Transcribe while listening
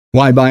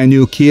Why buy a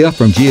new Kia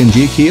from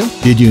G&G Kia?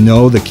 Did you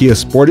know the Kia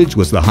Sportage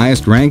was the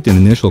highest ranked in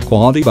initial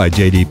quality by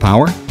J.D.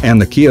 Power? And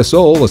the Kia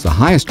Soul was the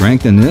highest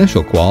ranked in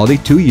initial quality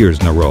 2 years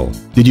in a row.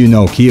 Did you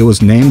know Kia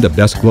was named the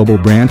best global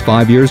brand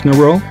 5 years in a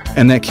row?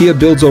 And that Kia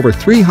builds over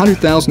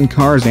 300,000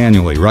 cars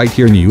annually right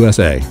here in the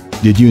USA.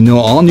 Did you know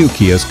all new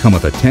Kias come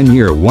with a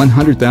 10-year,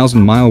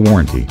 100,000-mile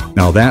warranty?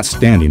 Now that's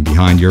standing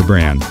behind your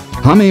brand.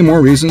 How many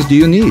more reasons do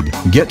you need?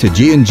 Get to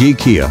G&G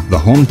Kia, the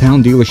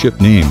hometown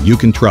dealership name you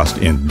can trust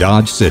in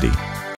Dodge City.